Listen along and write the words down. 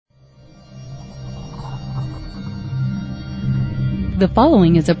The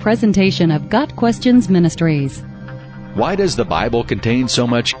following is a presentation of Got Questions Ministries. Why does the Bible contain so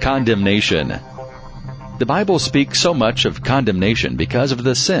much condemnation? The Bible speaks so much of condemnation because of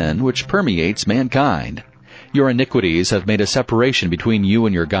the sin which permeates mankind. Your iniquities have made a separation between you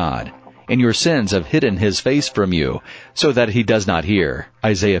and your God, and your sins have hidden His face from you, so that He does not hear.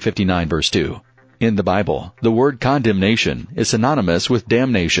 Isaiah 59 verse 2. In the Bible, the word condemnation is synonymous with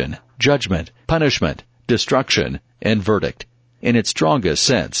damnation, judgment, punishment, destruction, and verdict. In its strongest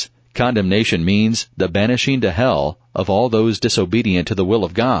sense, condemnation means the banishing to hell of all those disobedient to the will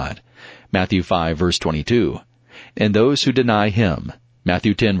of God, Matthew 5 verse 22, and those who deny Him,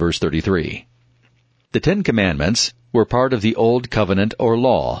 Matthew 10 verse 33. The Ten Commandments were part of the Old Covenant or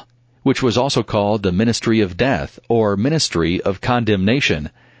law, which was also called the ministry of death or ministry of condemnation,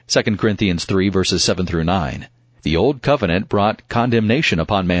 2 Corinthians 3 verses 7 through 9. The Old Covenant brought condemnation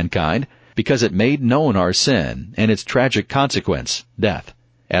upon mankind because it made known our sin and its tragic consequence, death.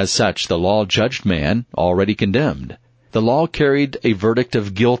 As such, the law judged man already condemned. The law carried a verdict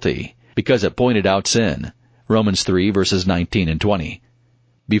of guilty because it pointed out sin, Romans 3 verses 19 and 20.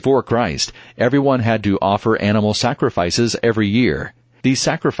 Before Christ, everyone had to offer animal sacrifices every year. These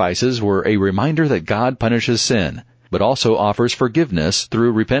sacrifices were a reminder that God punishes sin, but also offers forgiveness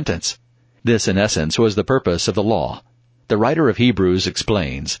through repentance. This, in essence, was the purpose of the law. The writer of Hebrews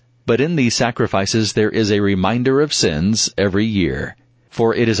explains, "But in these sacrifices there is a reminder of sins every year.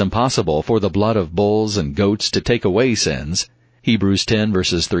 For it is impossible for the blood of bulls and goats to take away sins." Hebrews 10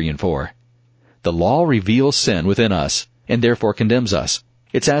 verses 3 and 4. The law reveals sin within us, and therefore condemns us.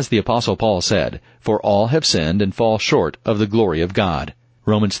 It's as the Apostle Paul said, "For all have sinned and fall short of the glory of God."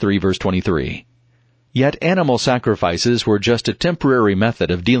 Romans 3 verse 23. Yet animal sacrifices were just a temporary method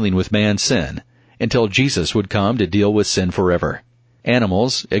of dealing with man's sin, until Jesus would come to deal with sin forever.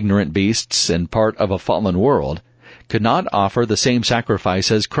 Animals, ignorant beasts, and part of a fallen world, could not offer the same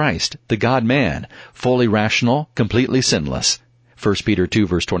sacrifice as Christ, the God-man, fully rational, completely sinless, 1 Peter 2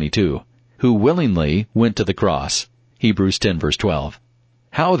 verse 22, who willingly went to the cross, Hebrews 10 verse 12.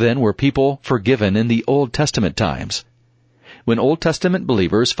 How then were people forgiven in the Old Testament times? When Old Testament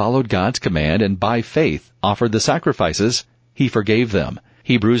believers followed God's command and by faith offered the sacrifices, He forgave them,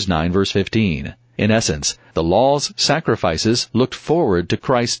 Hebrews 9 verse 15. In essence, the law's sacrifices looked forward to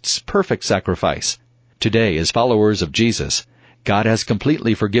Christ's perfect sacrifice. Today, as followers of Jesus, God has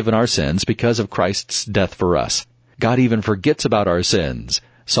completely forgiven our sins because of Christ's death for us. God even forgets about our sins,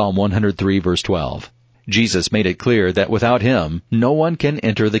 Psalm 103 verse 12. Jesus made it clear that without Him, no one can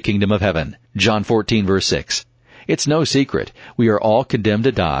enter the kingdom of heaven, John 14 verse 6. It's no secret, we are all condemned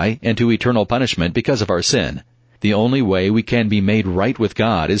to die and to eternal punishment because of our sin. The only way we can be made right with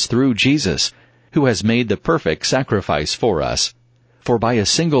God is through Jesus, who has made the perfect sacrifice for us. For by a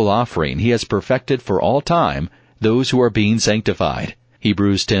single offering He has perfected for all time those who are being sanctified,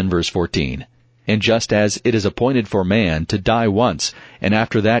 Hebrews 10 verse 14. And just as it is appointed for man to die once, and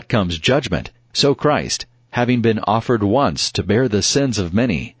after that comes judgment, so Christ, having been offered once to bear the sins of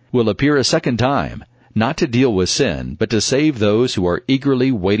many, will appear a second time, not to deal with sin, but to save those who are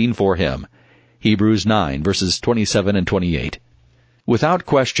eagerly waiting for Him, Hebrews 9 verses 27 and 28. Without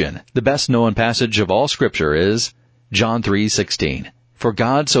question, the best-known passage of all Scripture is John 3:16. "For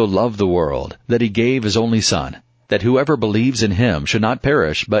God so loved the world, that He gave His only Son, that whoever believes in Him should not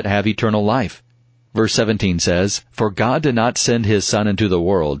perish, but have eternal life." Verse 17 says, "For God did not send His Son into the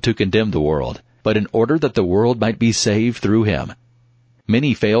world to condemn the world, but in order that the world might be saved through Him."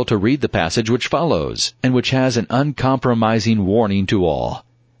 Many fail to read the passage which follows, and which has an uncompromising warning to all.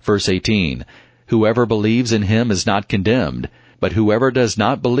 Verse 18, "Whoever believes in Him is not condemned, but whoever does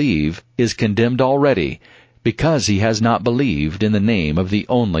not believe is condemned already, because he has not believed in the name of the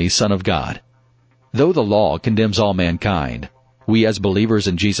only Son of God." Though the law condemns all mankind, we as believers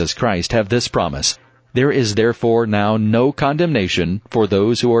in Jesus Christ have this promise: "There is therefore now no condemnation for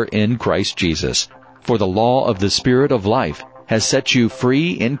those who are in Christ Jesus. For the law of the Spirit of life has set you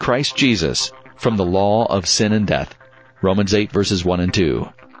free in Christ Jesus from the law of sin and death." Romans 8 verses 1 and 2.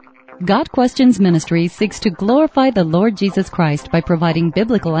 God Questions Ministry seeks to glorify the Lord Jesus Christ by providing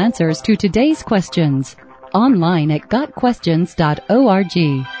biblical answers to today's questions. Online at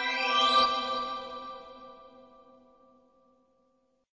GotQuestions.org.